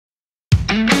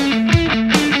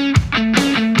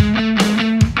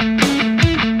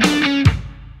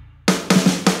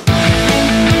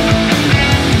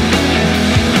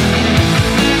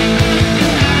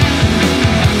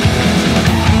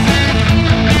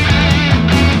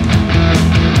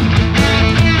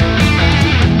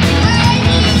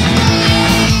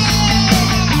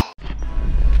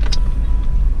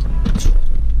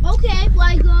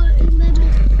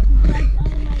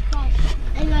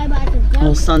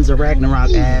one's a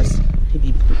Ragnarok ass. He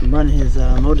be running his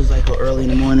motorcycle early in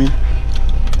the morning.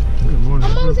 Good morning.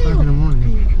 It's 5 in the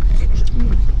morning.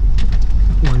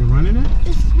 What, are you running it?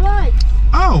 It's right.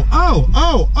 Oh,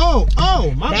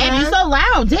 my bad. Damn, you so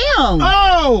loud, damn.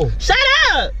 Oh! Shut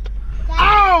up!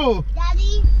 Oh!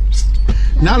 Daddy?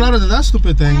 Not louder than that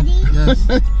stupid thing. Daddy? Yes.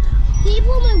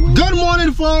 Good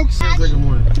morning, folks. Say good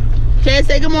morning. Okay,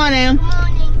 say good morning.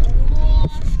 morning.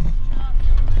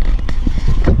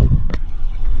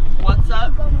 What's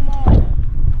up?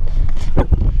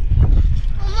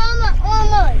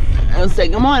 I'll say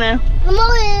good morning. Good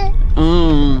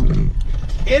morning.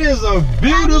 It is a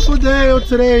beautiful day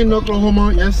today in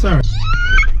Oklahoma. Yes, sir.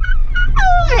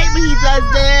 Maybe he does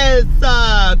this.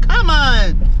 Come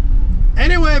on.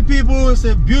 Anyway, people, it's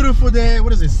a beautiful day.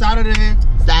 What is it? Saturday.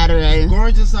 Saturday.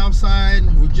 Gorgeous outside.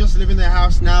 We're just leaving the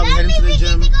house now. We're heading to the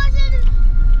gym.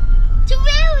 To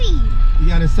Rary. We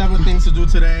got several things to do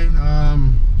today.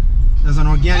 There's an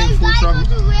organic food truck.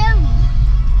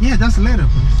 Yeah, that's later,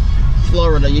 please.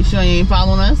 Florida. You sure you ain't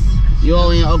following us? You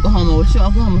only in Oklahoma. What's your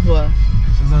Oklahoma for?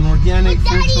 There's an organic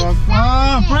food truck.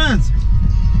 Oh, friends.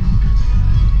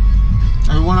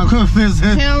 I want to go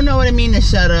visit. He don't know what it means to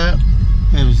shut up.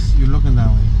 Hey, you're looking that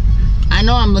way. I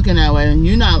know I'm looking that way.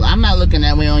 You not. I'm not looking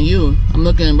that way on you. I'm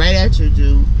looking right at you,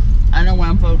 dude. I know where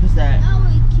I'm focused at.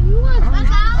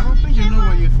 I don't think you know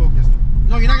where you're focused.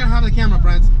 No, you're not gonna have the camera,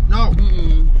 friends. No.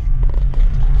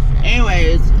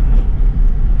 Anyways,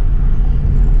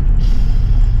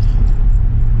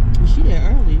 was she there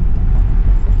early?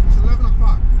 It's 11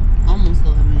 o'clock. Almost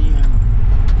 11, yeah.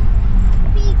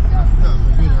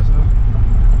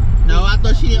 No, I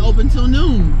thought she didn't open till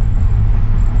noon.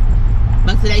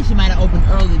 But today she might have opened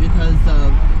early because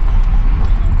of...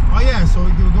 Oh yeah, so we're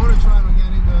going to try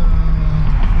organic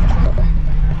food truck thing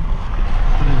later.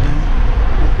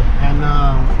 And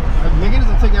Megan is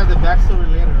going to take out the backstory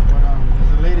later, but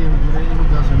there's a lady who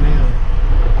does her nail.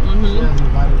 She has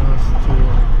invited us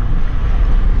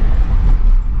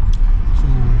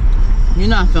to You're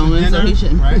not filming, dinner, so he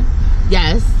shouldn't. Right?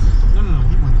 Yes. No,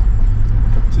 he went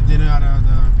up to dinner at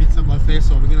the pizza buffet,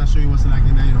 so we're going to show you what's like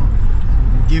in there, you know.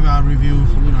 Give our review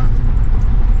from, you know.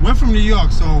 We're from New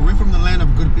York, so we're from the land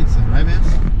of good pizza, right, man?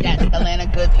 Yes, Atlanta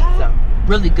good pizza.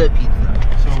 Really good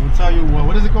pizza. So we'll tell you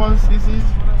what is it called? CC's?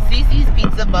 CC's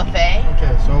Pizza Buffet.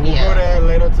 Okay, so we'll go there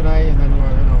later tonight, and then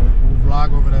we'll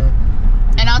vlog over there.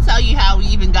 And I'll tell you how we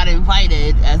even got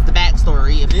invited as the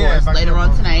backstory, of course, later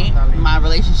on tonight. My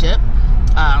relationship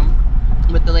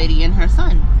with the lady and her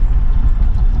son.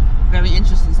 Very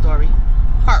interesting story.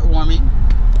 Heartwarming.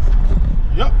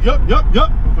 Yup.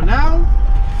 For now,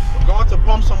 we're going to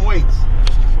pump some weights.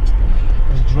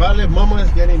 Because dry lip mama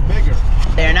is getting bigger.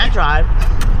 They're not dry.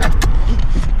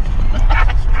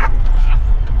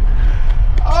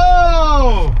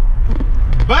 Oh,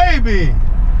 baby.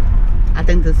 I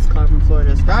think this is car from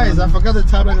Florida. Guys, I forgot the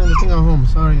tablet and the thing at home.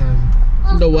 Sorry,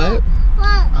 guys. The what?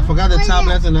 I forgot the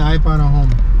tablet and the iPad at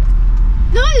home.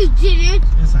 No, you didn't.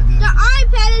 Yes, I did. The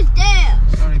iPad is there.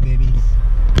 Sorry, babies.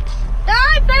 The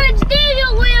iPad is there, you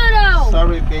weirdo.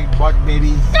 Sorry, big butt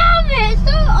babies. Stop it. It's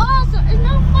so awesome. It's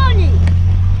not funny.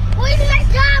 Where's my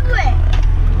tablet?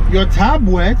 Your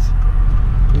tablet?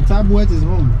 Your tablet is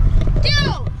home.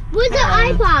 Dude, where's the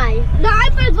iPad? The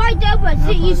iPad's right there, but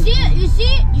see, you see it? You see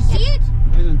it? You see it?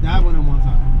 Legend, dab on him one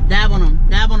time. Dab on him.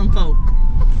 Dab on them folk.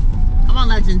 Come on,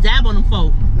 Legend. Dab on them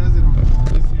folk. That's it on him.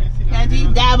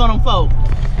 Kenji, dab on them folk.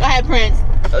 Go ahead, Prince.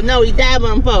 Oh, no, he dab on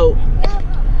them folk.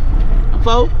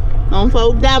 Folk? On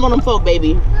folk? Dab on them folk,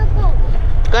 baby.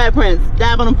 Go ahead, Prince.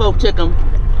 Dab on them folk, chick 'em.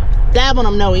 Dab on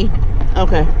them, Noe.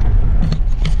 Okay.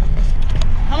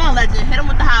 Come on, Legend. Hit him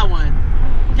with the high one.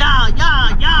 Yeah.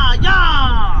 Dad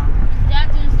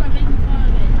didn't start making fun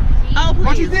of it. See? Oh, please.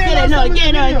 What you did Get last it, no, time in get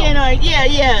the it, video?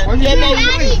 yeah. What you Yeah, did? baby.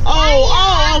 Daddy,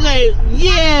 Oh, okay. We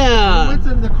Yeah. went to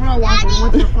the car wash and we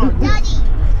went to the park. Daddy,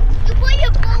 you put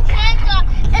your both hands up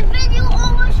and then you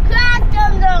almost crashed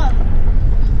on them.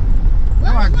 No,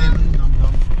 I didn't,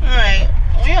 dum-dum. Alright.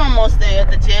 We're almost there at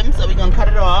the gym, so we're gonna cut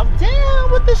it off.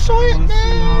 Damn, with the We'll see y'all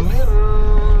shortness.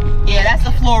 later. Yeah, that's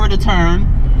the Florida turn.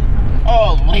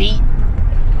 Oh, late.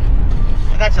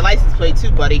 I got your license plate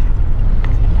too, buddy.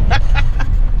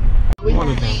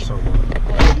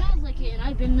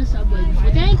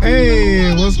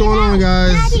 Hey, what's going on,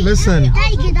 guys? Listen,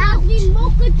 Daddy, get out.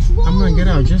 I'm gonna get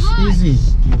out, just easy.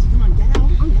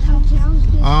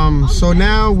 So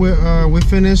now we're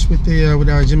finished with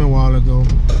our gym a while ago.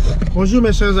 Bonjour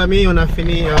mes chers amis, on a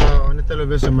fini, on était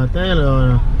levé ce matin,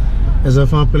 les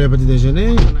enfants pour le petit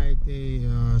déjeuner. On a été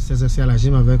s'exercer à la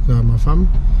gym avec ma femme.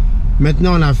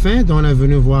 Maintenant on a faim, donc on est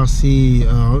venu voir si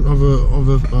on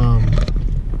veut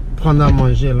prendre à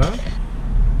manger là.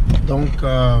 Donc,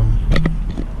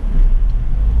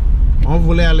 on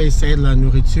voulait aller essayer de la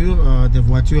nourriture des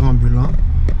voitures ambulantes.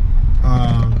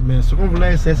 Mais ce qu'on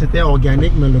voulait essayer, c'était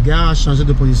organique, mais le gars a changé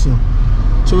de position.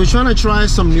 So we're trying to try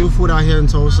some new food out here in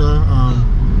Tulsa.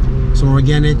 Some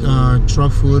organic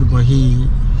truck food, but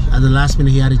at the last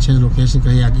minute, he had to change location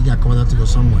because he got called out to go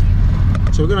somewhere.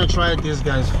 So we're gonna try this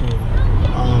guy's food.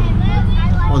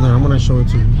 Hold on, I'm gonna show it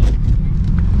to you.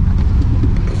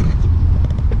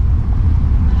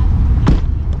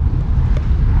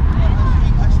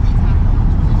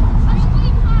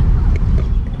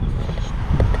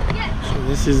 So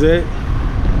this is it.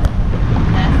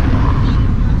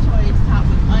 Choice topped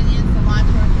with onion,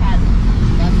 cilantro, and cabbage.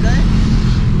 That's good?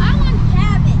 I want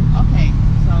cabbage. Okay,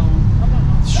 so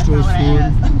Street food.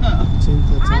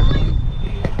 Chinta taco.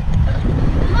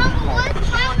 Mom, what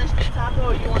You want the street taco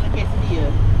or you want the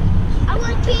quesadilla? I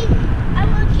want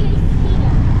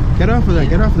quesadilla. Get off of that,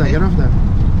 get off of that, get off of that.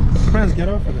 Friends, get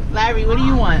off of that. Larry, what do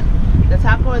you want? The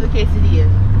taco or the quesadilla?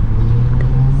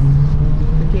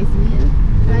 The quesadilla?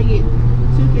 Can I get 2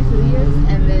 quesadillas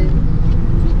and then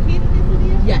 2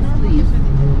 quesadillas? Yes, please.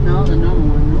 No, the normal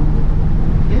one. No.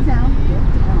 Get down.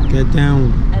 Get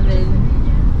down. And then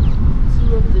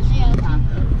 2 of the street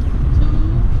tacos. 2.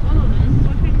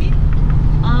 What for me?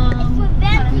 For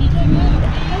them to get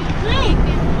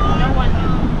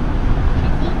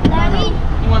Larry,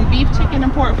 You want beef, chicken,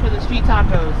 and pork for the street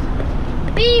tacos?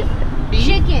 beef, Beef?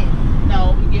 chicken.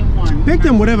 No, we get 1. Pick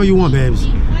them whatever you want, babes.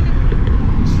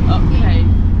 Okay.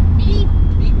 Beef.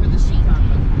 Beef for the street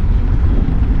tacos.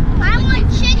 I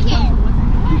want chicken.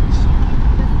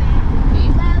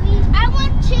 Beef? Larry, I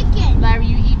want chicken. Larry,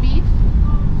 you eat beef?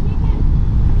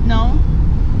 No?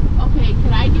 Okay,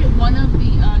 could I get 1 of the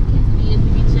quesadillas to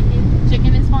be chicken?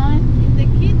 Chicken is fine? The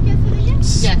kid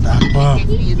quesadillas? Yes, Stop the up. He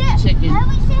quesadillas said, be chicken.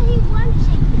 Larry said he wants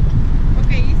chicken.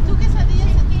 Okay, it's 2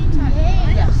 quesadillas and 2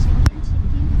 tacos. Yes.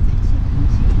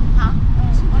 Huh?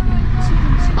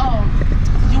 Oh,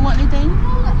 did you want anything?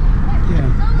 Yeah.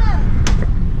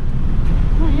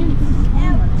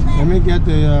 Let me get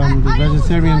the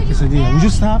vegetarian quesadilla. Would you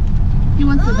stop? He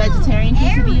wants the vegetarian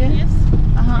quesadilla? Yes.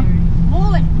 Uh-huh.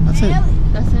 That's it.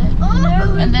 That's it?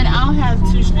 And then I'll have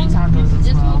 2 street tacos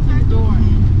as well. Yeah,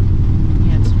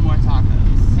 2 more tacos.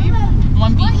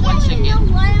 1 beef, 1 chicken.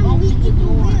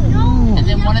 And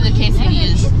then 1 of the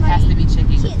quesadillas has to be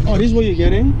chicken. Oh, this is what you're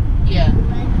getting? Yeah.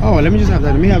 Oh, let me just have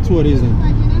that. Let me have 2 of these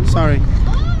then. Sorry.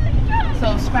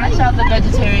 So scratch out the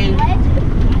vegetarian. So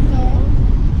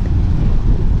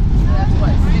that's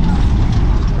what, 6?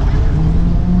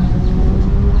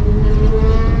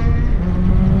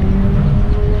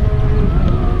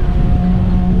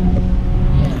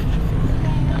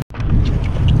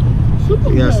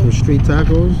 You got some street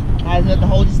tacos. I just have to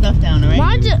hold your stuff down,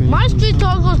 alright? My street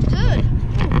taco's good. There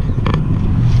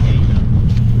you go.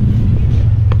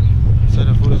 So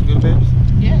the food is good, babes?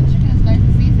 Yeah, chicken is nice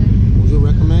and seasoned. Would you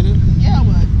recommend it? Yeah, I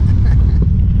would.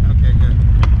 Okay, good.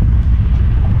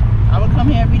 I would come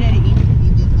here every day to eat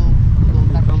these little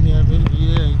tacos. Come here,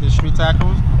 eat the street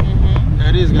tacos. Mm-hmm. There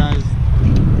it is, guys.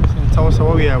 It's in Tulsa,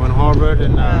 where we at? In Harvard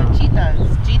and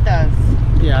Cheetahs.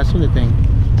 yeah, I seen the thing.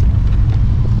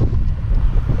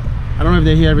 I don't know if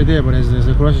they're here every day, but there's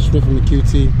across the street from the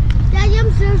QT. Daddy,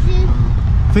 I'm thirsty.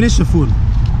 Finish the food.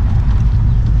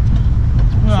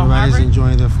 So everybody's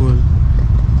enjoying their food.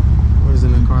 What is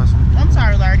in the cross? I'm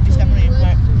sorry, Larry, to be stepping on your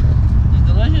foot. It's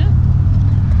delicious.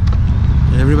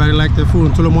 Everybody like the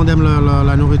food. Tout le monde aime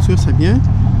la nourriture, c'est bien.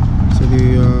 C'est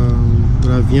de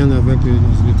la viande avec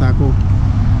du taco.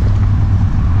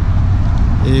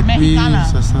 Et puis, Mexicana.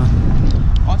 ça sent.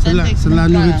 Authentic C'est de la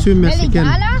nourriture mexicaine.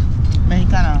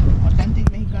 Mexicana.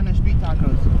 Authentic Mexicana street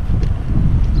tacos.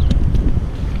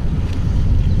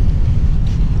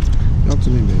 Talk to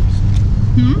me, babes.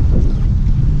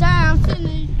 Dad, I'm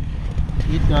finished.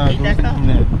 Eat that cup. from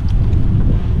there.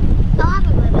 I'll have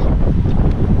it with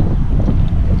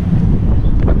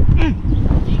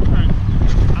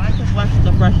I like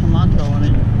the fresh cilantro on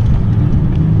it.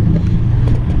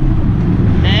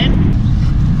 And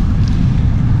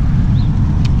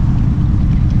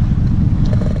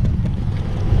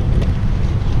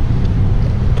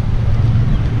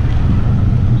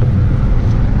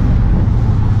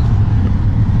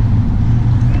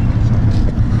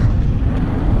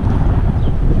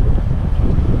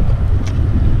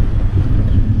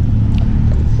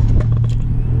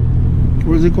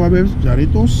What is it called, babes?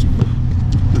 Jarritos?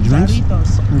 The drinks?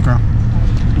 Jarritos. Okay.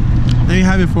 There you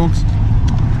have it, folks.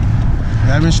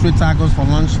 We're having street tacos for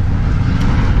lunch.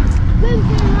 We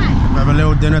have a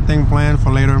little dinner thing planned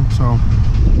for later, so.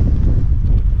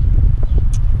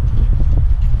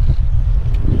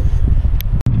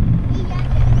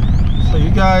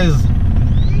 guys,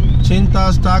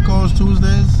 Chinta's Tacos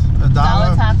Tuesdays, $1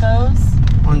 tacos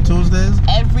on Tuesdays.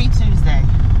 every Tuesday.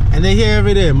 And they're here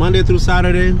every day, Monday through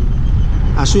Saturday.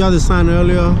 I showed y'all the sign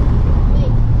earlier.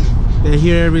 They're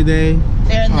here every day.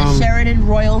 They're in the Sheridan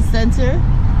Royal Center.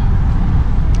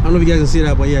 I don't know if you guys can see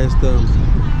that, but yeah, it's the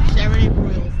Sheridan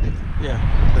Royal Center.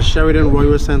 yeah, the Sheridan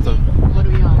Royal Center. What are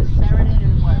we on? Sheridan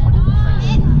and what? What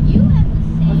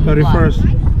is the 31st.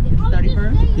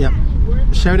 31st? Yep.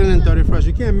 Sheridan and 31st.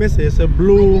 You can't miss it. It's a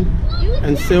blue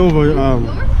and silver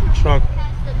truck.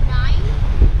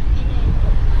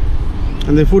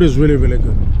 And the food is really, really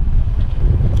good.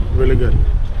 Really good.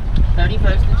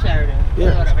 31st and Sheridan.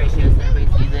 Yeah. Hold it right here so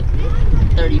everybody sees it.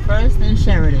 31st and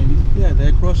Sheridan. Yeah,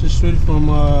 they're across the street from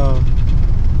the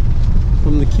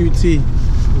QT.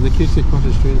 The QT across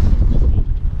the street.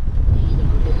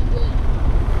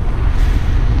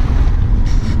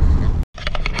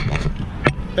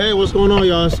 Hey, what's going on,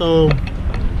 y'all? So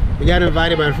we got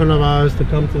invited by a friend of ours to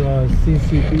come to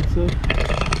CC Pizza.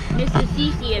 Mr.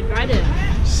 CC invited.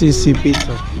 CC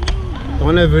Pizza.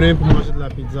 On est venu pour manger de la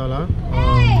pizza là.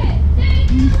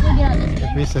 Et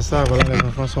puis c'est ça, voilà, les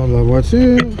enfants sont de la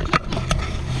voiture.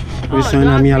 Puis c'est un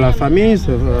ami à la famille,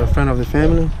 c'est a friend of the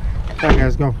family. Okay,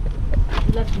 guys, go.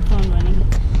 Left your phone running.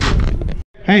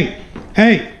 Hey,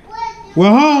 hey, we're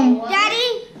home.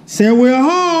 Daddy. Say we're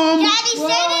home. Daddy,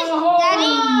 say this.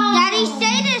 Daddy,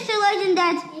 say this to Legend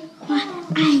Dad.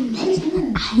 I'm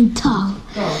Mexican. I'm tall.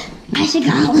 Mexican.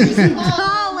 Tally.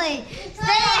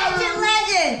 Say it to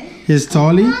Legend. He's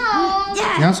Tolly?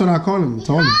 Yeah. That's what I call him,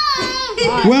 Tolly.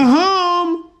 We're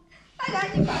home.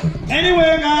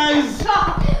 Anyway, guys.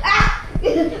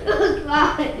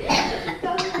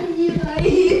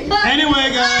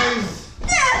 Anyway, guys.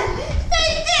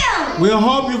 Stay still. We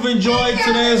hope you've enjoyed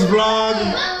today's vlog.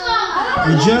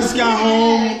 We just got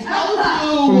home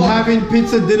from having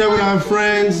pizza dinner with our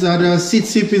friends at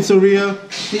CC Pizzeria.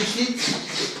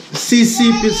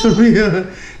 CC Pizzeria.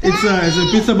 It's a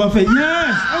pizza buffet.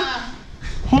 Yes.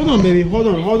 Hold on, baby. Hold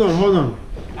on.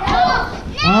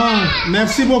 Ah,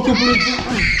 merci beaucoup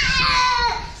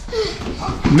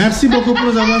pour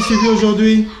nous avoir suivis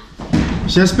aujourd'hui.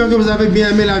 J'espère que vous avez bien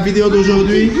aimé la vidéo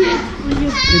d'aujourd'hui. Et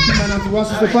puis maintenant, tu vois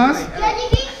ce qui se passe?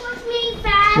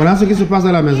 Voilà ce qui se passe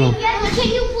à la maison.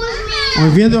 On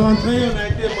vient de rentrer, on a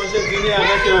été manger le dîner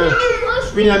avec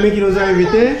une amie qui nous a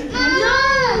invités.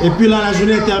 Et puis là, la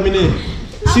journée est terminée.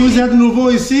 Si vous êtes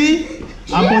nouveau ici,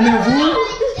 abonnez-vous.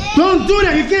 Don't do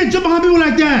that, you can't jump on people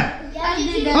like that.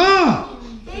 Oh!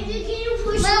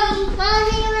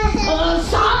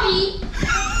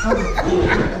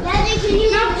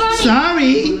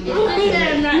 Sorry.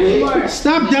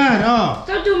 Stop that. Oh.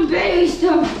 Stop doing baby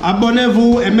stuff.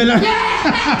 Abonnez-vous, aimez la...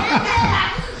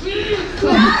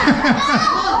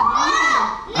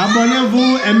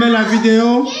 Abonnez-vous, aimez la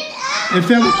vidéo et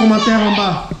faites un commentaire en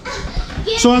bas.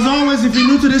 So as always, if you're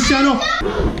new to this channel,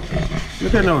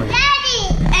 look at Noah.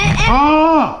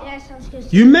 Oh,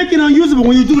 you make it unusable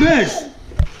when you do this.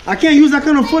 I can't use that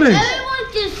kind of footage.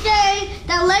 Everyone can say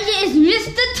that Legend is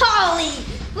Mr. Tolly.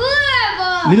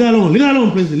 Whoever. Leave that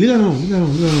alone, please. Leave that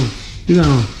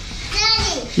alone.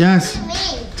 Yes.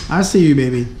 I see you,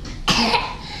 baby.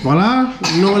 Voilà,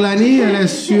 Nolani, elle est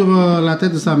sur la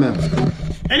tête de sa mère.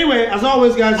 Anyway, as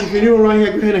always, guys, if you're new around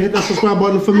here, go ahead and hit that subscribe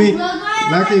button for me.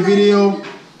 Like the video.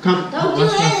 Comment.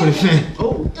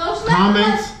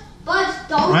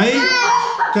 Right?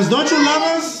 Because don't you love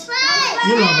us?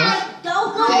 You love us.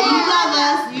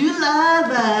 You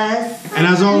love us. And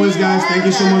as always, guys, thank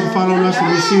you so much for following us. And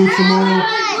we'll see you tomorrow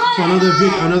for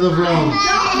another vlog.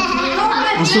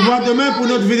 On se voit demain pour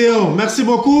une autre vidéo. Merci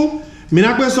beaucoup.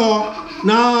 Minakwe so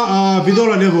na vidéo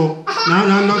la devo.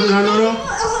 Non.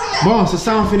 Bon, c'est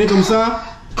ça, on finit comme ça.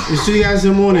 We'll see you guys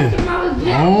in the morning.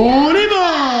 On y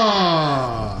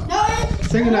va.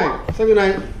 Say goodnight.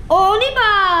 On y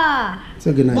va.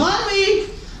 Say goodnight. Bon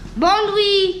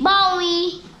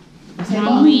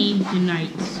nuit. Good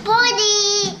night.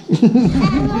 Body.